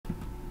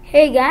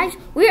Hey guys,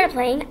 we are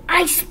playing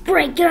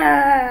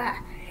Icebreaker!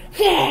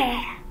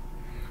 Yeah!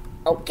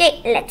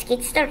 Okay, let's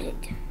get started.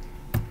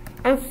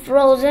 I'm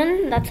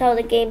frozen, that's how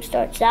the game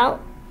starts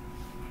out.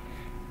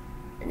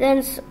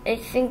 Then I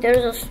think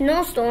there's a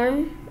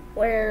snowstorm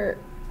where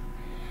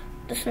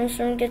the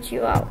snowstorm gets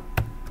you out.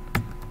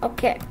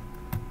 Okay,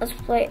 let's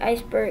play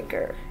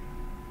Icebreaker.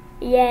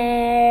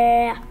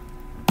 Yeah!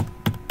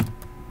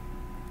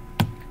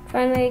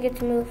 Finally I get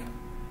to move.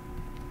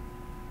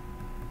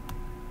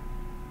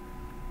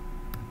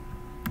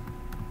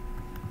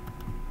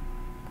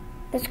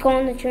 Let's go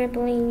on the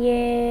trampoline,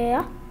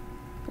 yeah,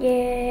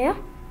 yeah,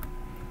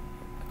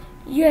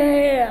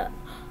 yeah.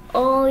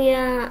 Oh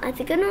yeah, I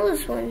think I know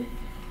this one.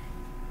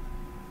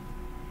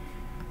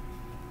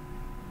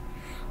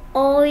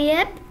 Oh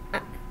yep,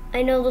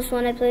 I know this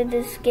one. I played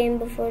this game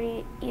before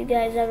you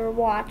guys ever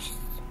watched,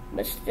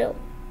 but still,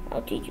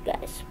 I'll teach you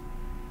guys.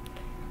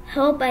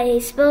 Help, I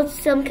spilled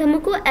some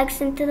chemical X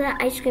into the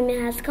ice cream.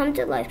 It has come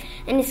to life,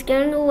 and it's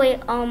scaring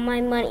away all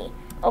my money.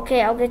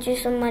 Okay, I'll get you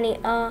some money.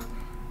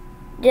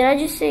 Did I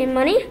just say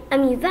money? I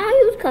mean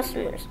valued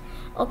customers.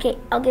 Okay,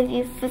 I'll give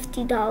you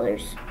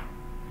 $50.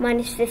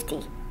 Minus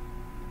 50.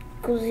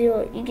 Equals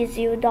 0. You get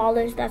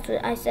 $0. That's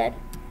what I said.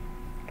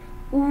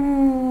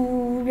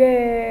 Ooh,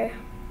 there.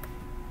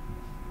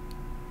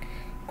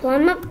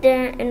 Climb up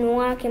there and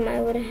walk him.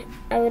 I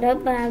would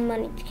hope I have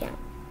money to count.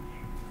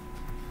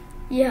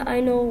 Yeah, I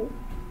know.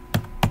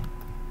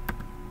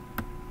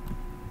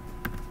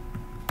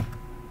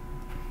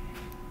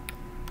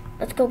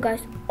 Let's go,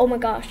 guys. Oh my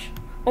gosh.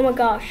 Oh my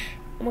gosh.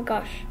 Oh my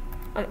gosh.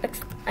 I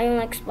own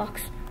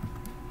Xbox.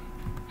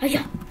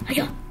 Hiya!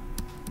 Hiya!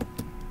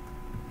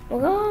 Oh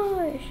my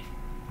gosh.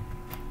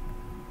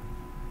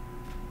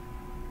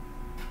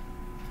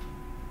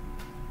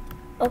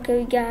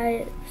 Okay,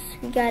 guys.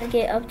 We gotta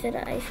get up to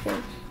the ice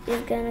cream.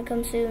 He's gonna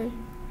come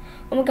soon.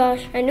 Oh my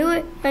gosh. I knew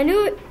it. I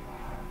knew it.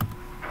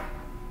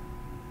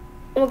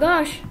 Oh my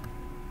gosh.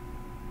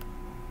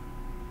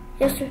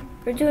 Yes, sir.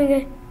 We're doing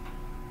it.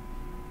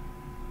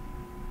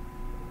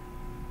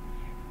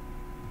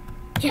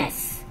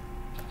 Yes!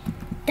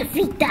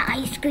 Defeat the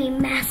ice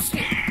cream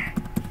master!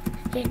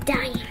 You're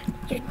dying!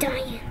 You're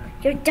dying!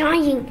 You're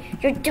dying!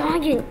 You're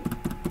dying!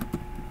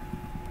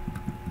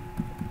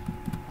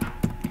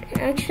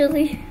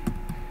 Actually,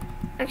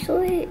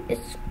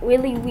 it's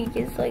really weak.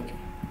 It's like,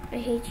 I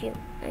hate you.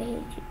 I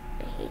hate you.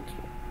 I hate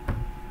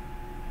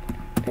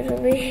you.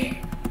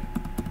 Literally.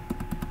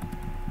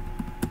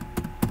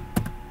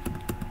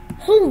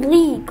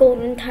 Holy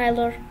Golden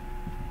Tyler.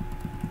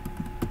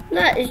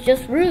 That is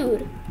just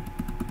rude.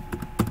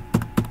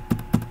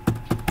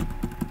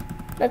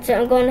 That's it,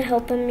 I'm going to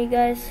help him, you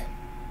guys.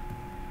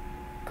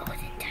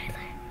 Golden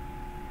Tyler.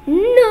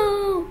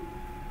 No!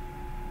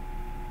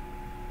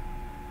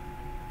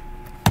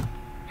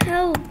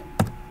 Help!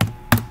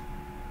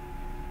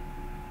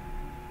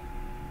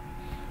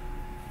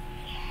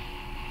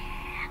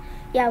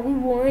 Yeah, we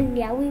won.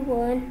 Yeah, we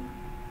won.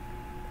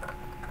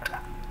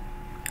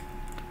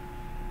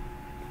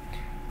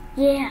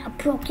 Yeah, I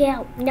broke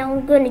out. Now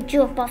I'm going to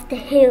jump off the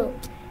hill.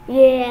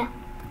 Yeah.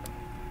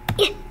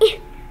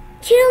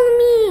 Kill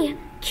me!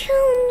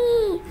 Kill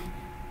me!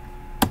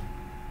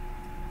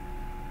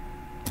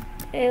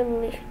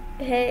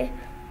 Hey,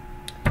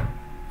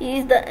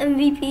 he's the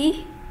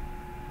MVP.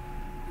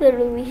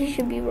 Literally, he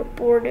should be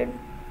reported.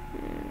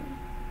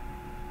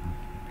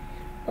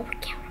 But we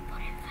can't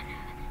report him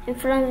in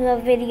front of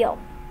a video.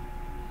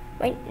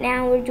 Right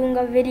now, we're doing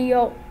a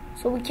video,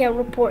 so we can't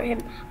report him.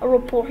 I'll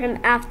report him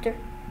after.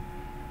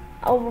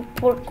 I'll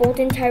report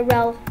Golden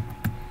Tyrell.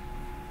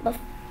 But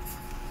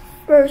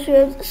first, we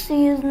have to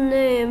see his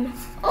name.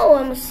 Oh,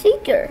 I'm a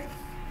seeker.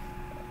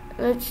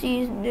 Let's see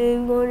his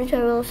name. Golden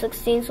Tyrell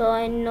 16, so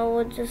I know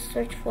what to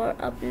search for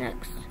up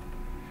next.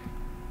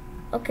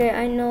 Okay,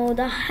 I know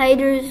the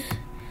hiders.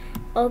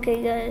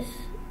 Okay,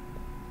 guys.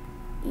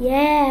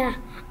 Yeah,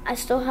 I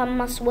still have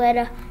my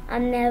sweater.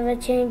 I'm never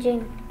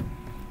changing.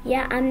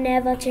 Yeah, I'm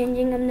never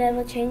changing. I'm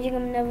never changing.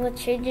 I'm never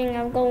changing.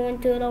 I'm going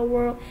to the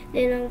world.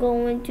 Then I'm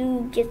going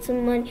to get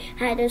some money.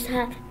 Hiders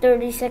have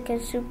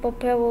 30-second super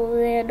power.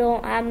 They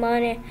don't have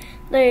money.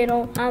 They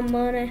don't have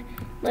money.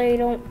 They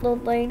don't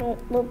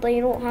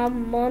have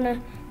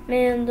money.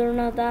 Man, they're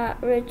not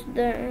that rich.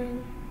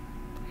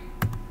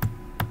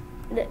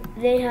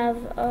 They have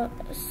a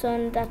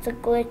son that's a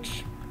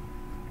glitch.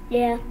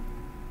 Yeah.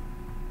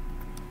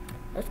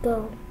 Let's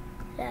go.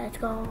 Let's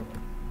go.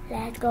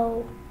 Let's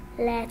go.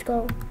 Let's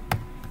go.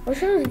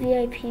 Wish I was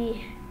VIP.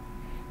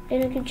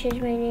 Then I could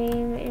change my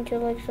name into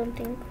like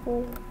something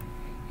cool.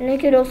 And I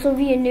could also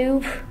be a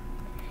noob. You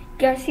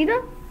guys see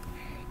that?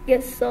 You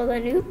guys saw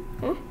that noob?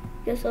 Huh? You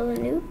guys saw that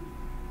noob?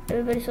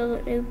 Everybody saw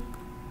that noob.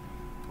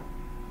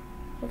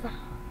 Xbox.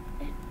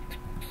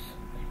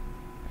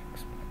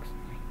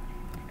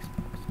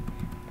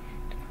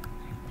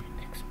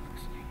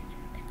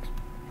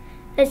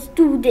 Let's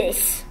do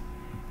this.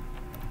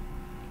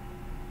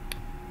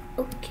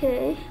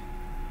 Okay.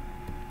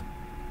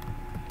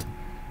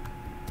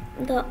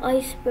 The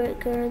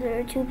Icebreaker, there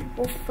are two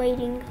people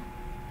fighting.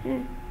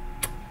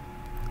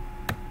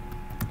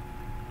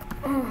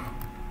 Oh,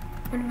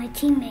 one of my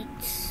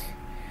teammates.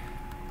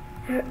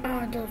 Where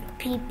are those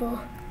people?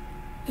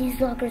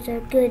 These lockers are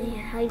good at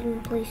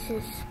hiding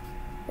places.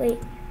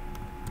 Wait.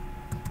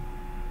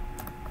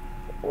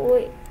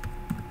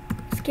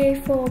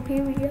 Skatefall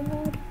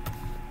period.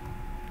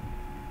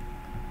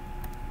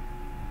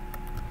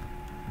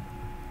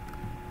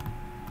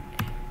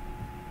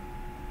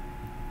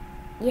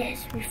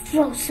 Yes, we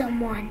froze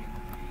someone.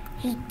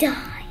 He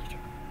died.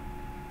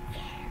 Yeah.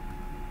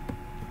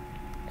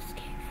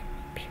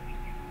 Skatefall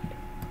period.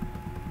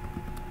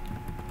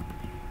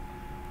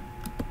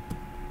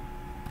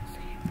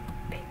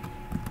 Skatefall period.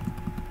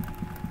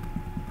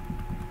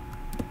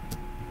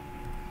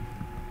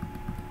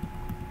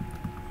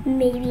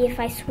 Maybe if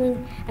I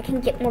swing, I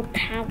can get more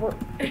power.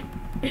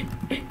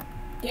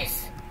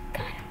 Yes,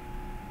 got him.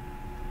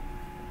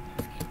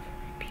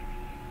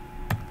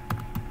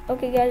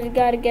 Okay, guys, we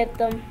gotta get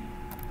them.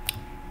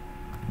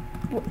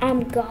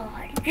 I'm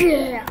God.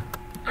 Yeah,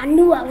 I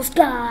knew I was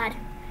God.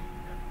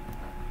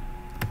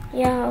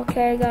 Yeah,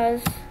 okay,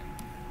 guys.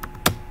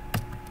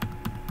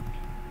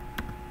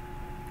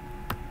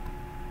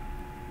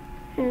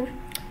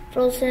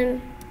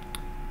 Frozen.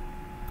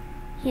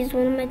 He's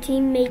one of my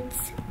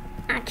teammates.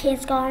 I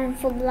can't scar him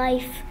for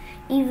life,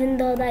 even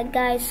though that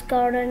guy's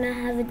scarred and I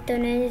haven't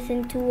done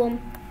anything to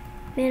him.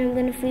 Man, I'm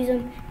gonna freeze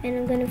him. Man,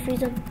 I'm gonna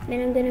freeze him.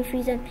 Man, I'm gonna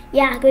freeze him.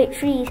 Yeah, great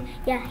freeze.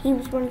 Yeah, he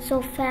was running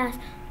so fast.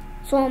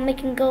 So I'll make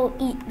him go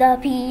eat the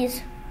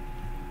peas.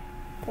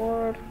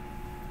 Bored.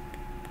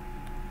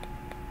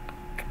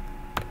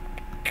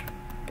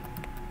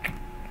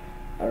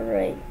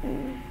 Alright.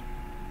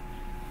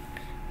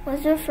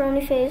 What's your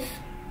frowny face?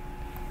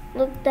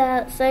 Look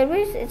that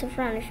sideways, it's a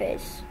frowny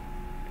face.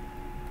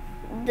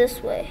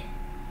 This way.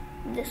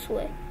 This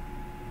way.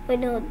 Wait,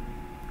 no.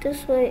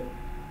 This way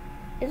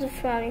is a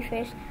frowny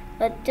face.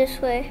 But this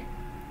way.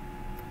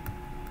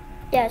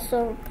 Yeah,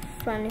 so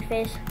frowny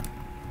face.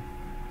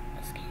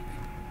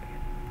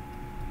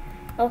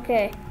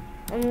 Okay.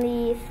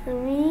 Only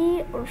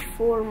 3 or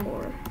 4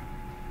 more.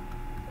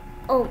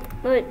 Oh,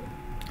 wait.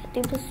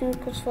 3 plus 2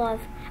 equals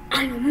 5.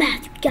 I know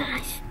math,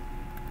 guys.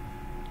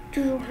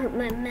 Do not hurt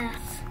my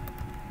math.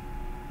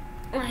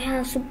 I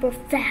have super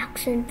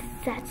facts and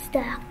fat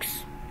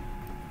stacks.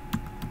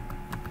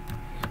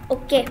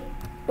 Okay,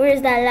 where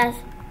is that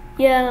last?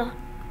 Yeah,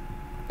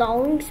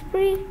 stalling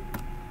spree?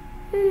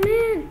 Oh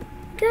man,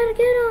 gotta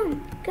get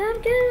him, gotta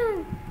get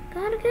him,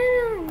 gotta get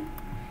him.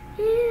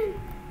 Man,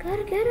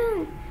 gotta get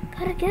him,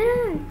 gotta get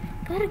him,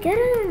 gotta get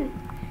him,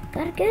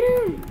 gotta get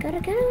him,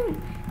 gotta get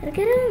him, gotta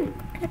get him,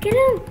 gotta get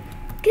him,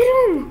 get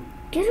him,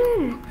 get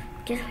him,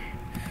 get him.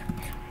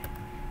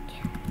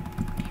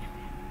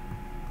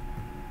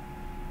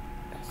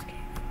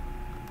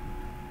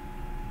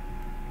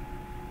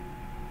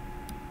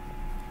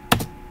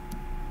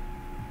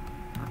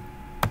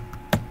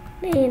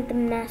 They ain't the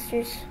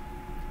masters.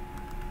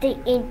 They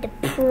ain't the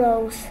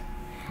pros.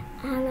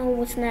 I don't know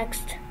what's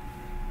next.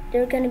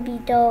 They're gonna be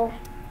dull.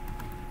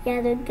 Yeah,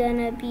 they're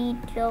gonna be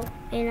dull.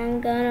 And I'm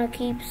gonna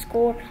keep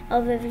score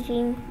of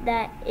everything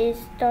that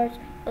starts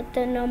with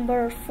the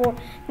number 4.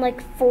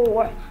 Like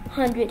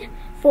 400,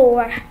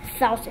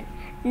 4,000.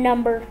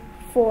 Number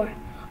 4.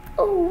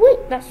 Oh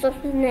wait, that's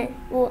something that.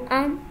 Well,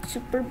 I'm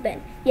Super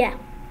Ben. Yeah.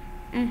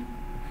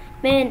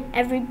 Man,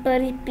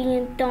 everybody's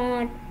being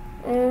done.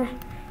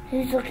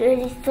 He's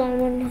looking at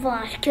someone when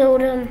Flash killed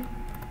him.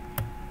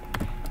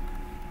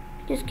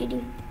 Just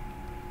kidding.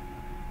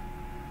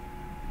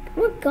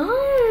 Oh my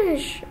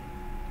gosh.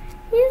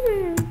 He's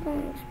in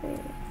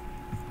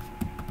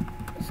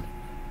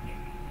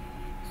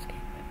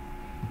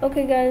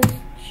Okay guys,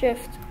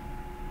 shift.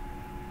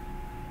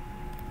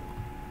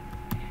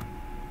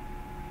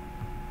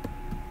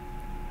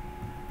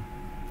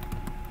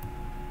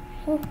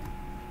 Oh.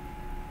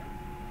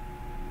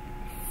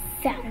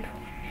 Found one.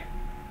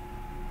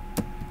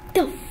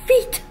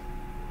 Defeat!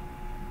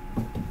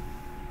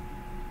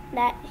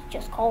 That is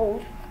just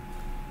cold.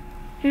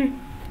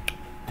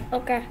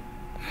 Okay.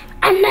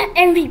 I'm not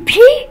MVP?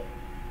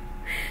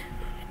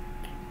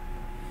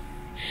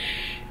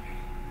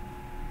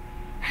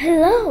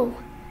 Hello.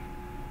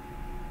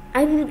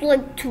 I would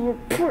like to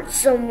report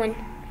someone.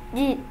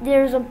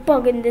 There's a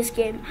bug in this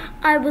game.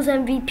 I was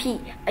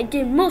MVP. I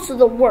did most of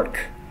the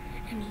work.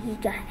 And he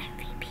got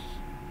MVP.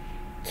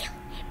 Kill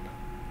him.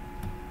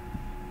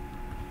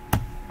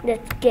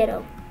 Let's get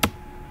him.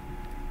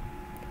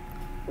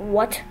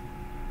 What?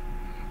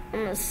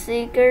 I'm a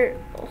seeker.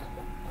 Oh.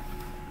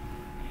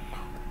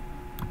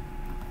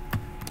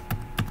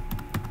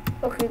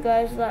 Okay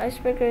guys, the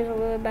Icebreaker is a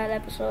really bad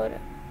episode.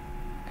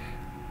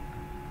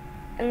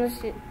 And let's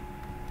see.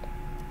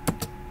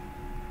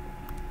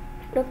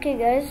 Okay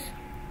guys.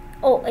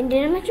 Oh, and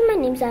did I mention my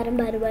name's Adam,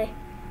 by the way?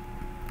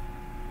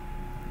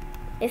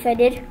 If I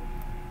did,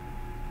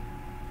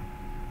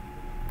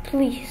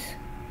 please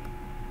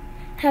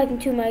hack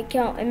into my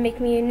account and make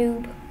me a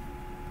noob.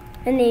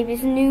 My name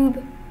is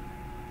Noob.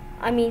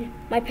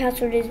 My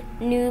password is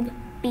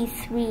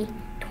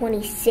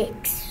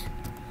NoobB326.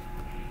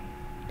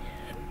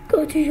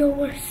 Go to your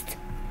worst.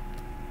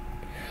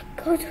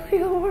 Go to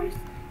your worst.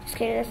 Just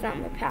kidding, that's not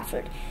my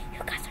password. You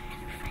guys are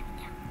never friends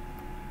now.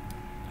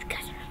 You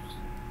guys are me.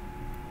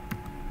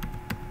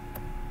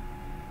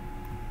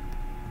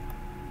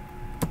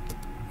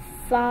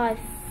 5,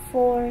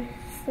 4,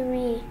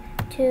 3,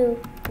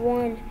 2,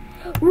 1.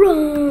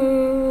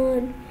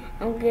 Run!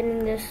 I'm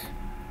getting this.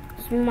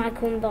 This is my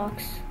coin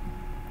box.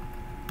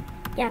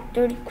 Yeah,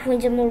 30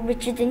 coins are more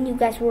richer than you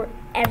guys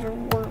ever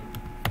were.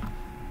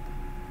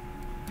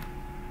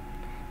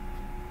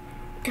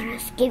 Gonna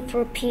escape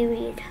for a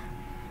period.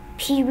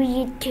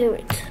 Period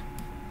carrot.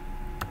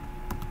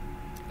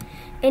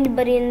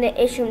 Anybody in the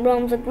ancient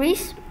realms of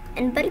Greece?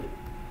 Anybody?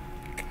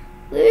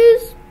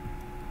 Please?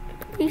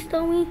 Please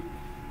tell me.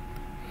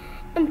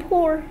 I'm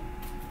poor.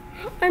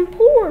 I'm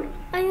poor.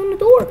 I own a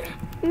door.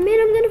 Man,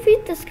 I'm gonna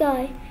feed this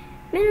guy.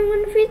 Man, I'm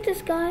gonna feed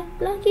this guy.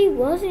 Lucky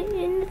wasn't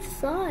in his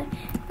thigh.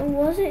 It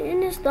wasn't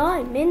in his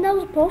thigh. Man, that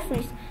was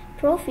Profries.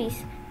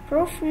 Profries.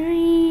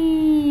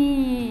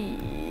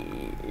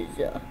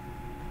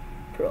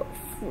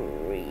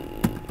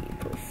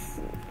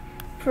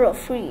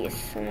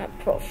 Profries, not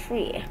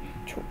profree.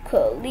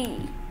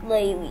 Ukulele.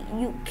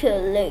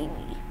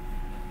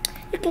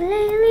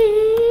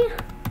 Ukulele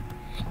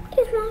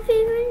is my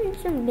favorite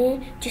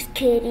instrument. Just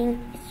kidding,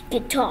 it's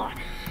guitar.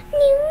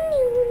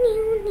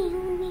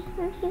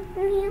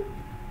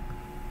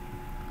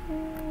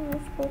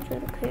 Let's go to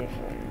the cave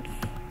friends.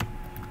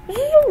 This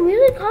is a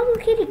really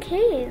complicated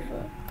cave.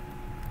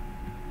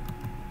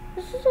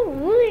 This is a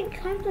really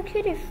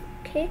complicated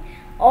cave.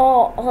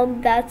 Oh,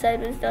 on that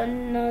side is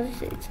done. No,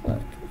 it's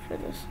left for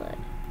this side.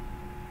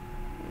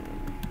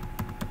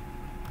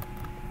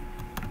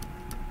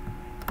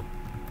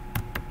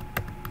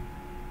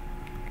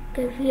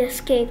 Good, we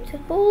escaped.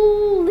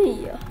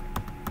 Holy.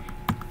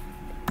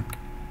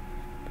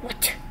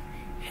 What?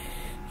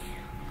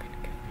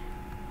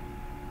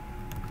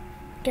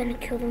 Gonna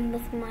kill them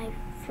with my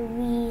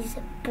freeze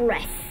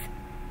breath.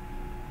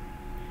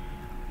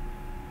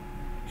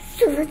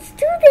 So let's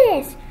do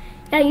this.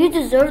 Yeah, you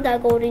deserve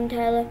that, Golden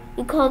Tyler.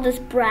 You called us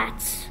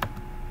brats.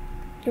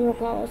 You don't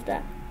call us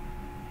that.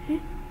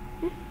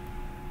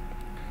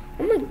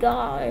 Oh my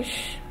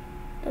gosh.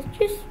 Let's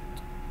just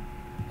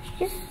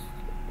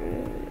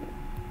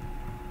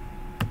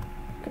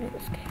gonna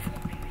escape for a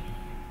period.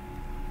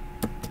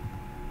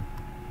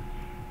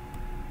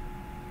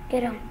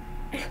 Get him.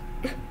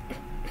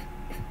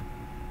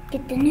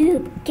 Get the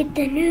noob. Get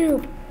the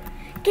noob.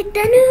 Get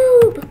the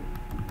noob.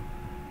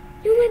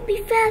 You might be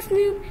fast,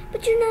 noob,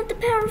 but you're not the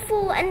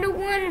powerful and the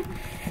one.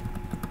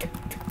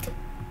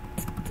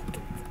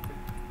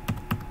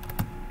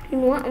 You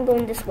know what? I'm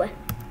going this way.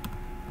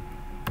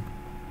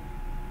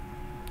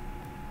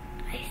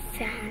 I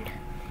found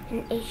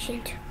an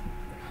ancient.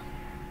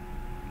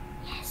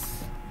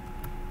 Yes.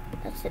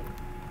 That's it.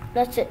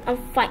 That's it. I'm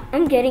fine.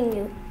 I'm getting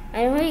you.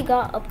 I know how you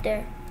got up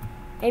there.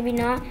 Maybe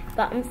not,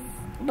 but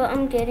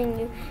I'm getting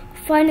you.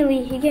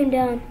 Finally, he came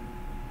down.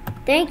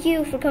 Thank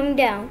you for coming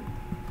down.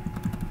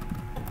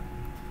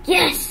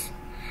 Yes!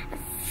 I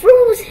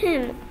froze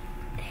him!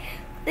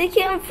 They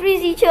can't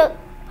freeze each other.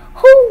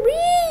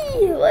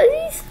 Holy!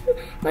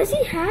 Was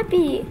he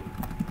happy?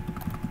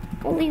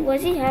 Holy,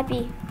 was he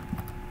happy?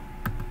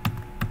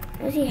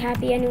 Was he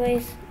happy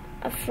anyways?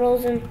 I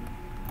froze him.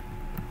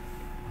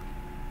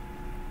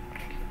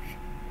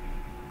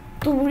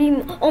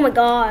 Oh my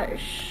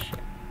gosh.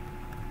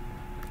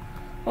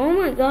 Oh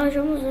my gosh,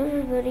 almost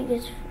everybody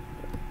gets...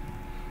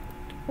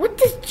 What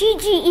does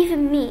GG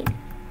even mean?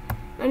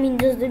 I mean,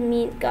 does it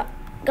mean got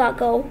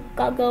go?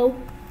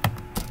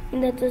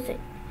 And that doesn't.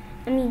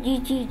 I mean,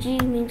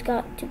 GGG means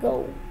got to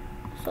go.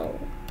 So.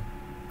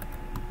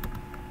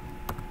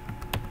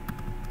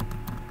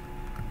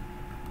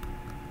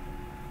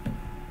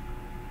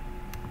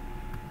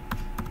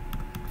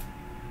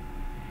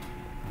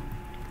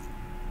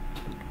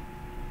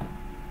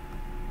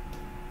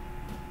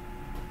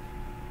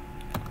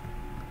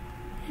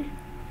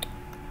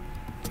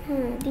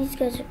 These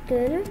guys are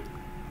good.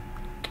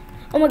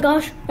 Oh my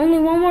gosh, only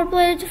one more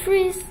player to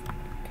freeze.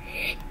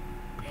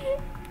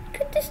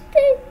 Could this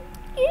thing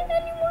get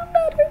any more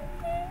better?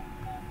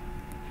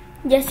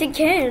 Yes, it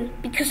can,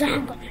 because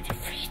I'm going to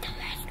freeze the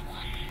last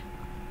one.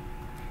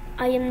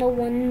 I am the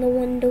one,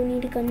 don't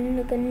need a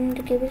gun,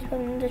 to give us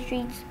fun in the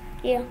streets.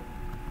 Yeah.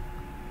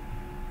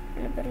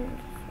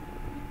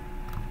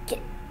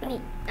 Get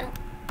me out.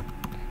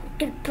 I'm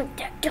gonna put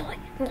that guy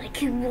like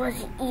he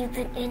wasn't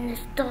even in the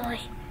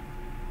story.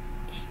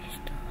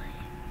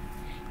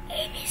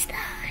 In his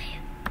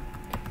time.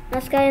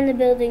 Last guy in the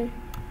building.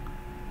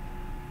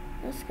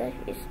 Last guy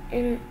is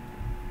in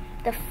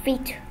the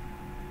feet.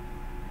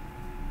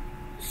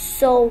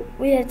 So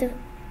we have to.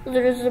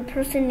 There's a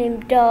person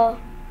named Duh,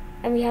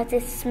 and we have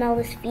to smell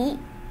his feet.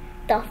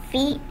 The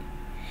feet.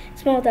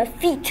 Smell the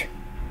feet.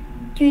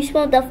 Do you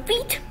smell the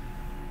feet?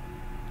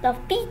 The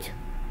feet.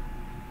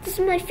 This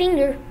is my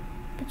finger.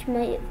 But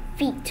my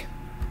feet.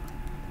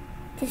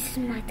 This is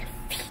my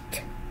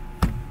feet.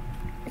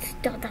 It's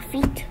the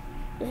feet.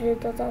 The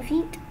feet. The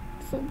feet.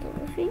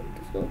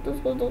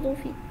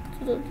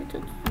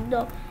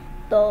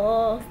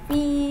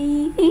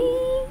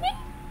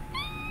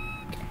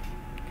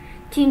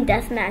 Team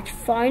deathmatch,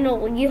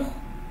 finally.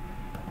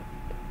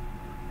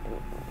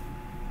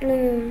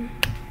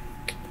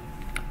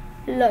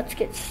 Let's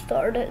get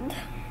started.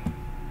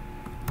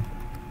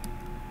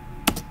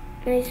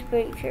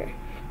 Icebreaker.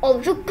 Oh,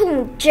 you're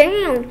going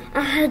down.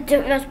 I had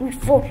deathmatch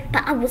before,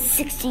 but I was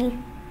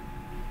 16.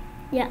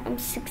 Yeah, I'm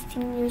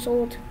 16 years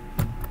old.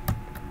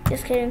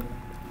 Just kidding.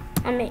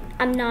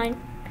 I'm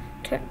 9.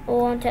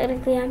 Well,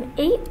 technically I'm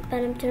 8,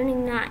 but I'm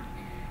turning 9.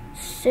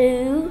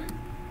 So,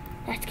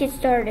 let's get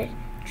started.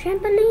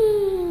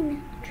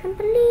 Trampoline!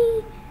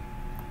 Trampoline!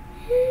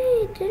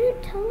 Hey,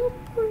 didn't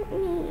teleport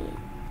me.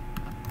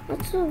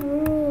 What's the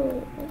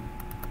rule?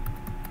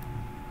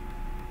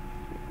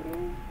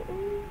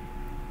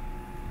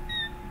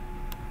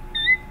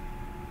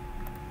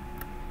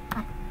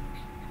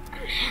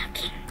 I'm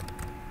hacking.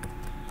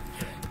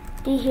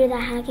 Do you hear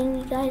that hacking,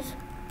 you guys?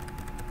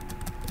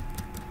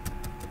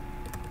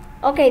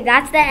 Okay,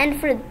 that's the end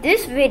for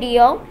this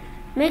video.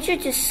 Make sure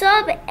to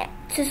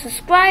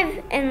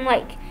subscribe and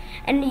like,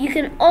 and you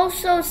can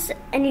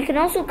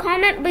also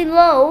comment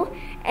below,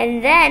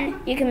 and then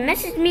you can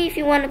message me if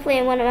you want to play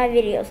in one of my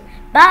videos.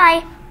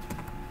 Bye.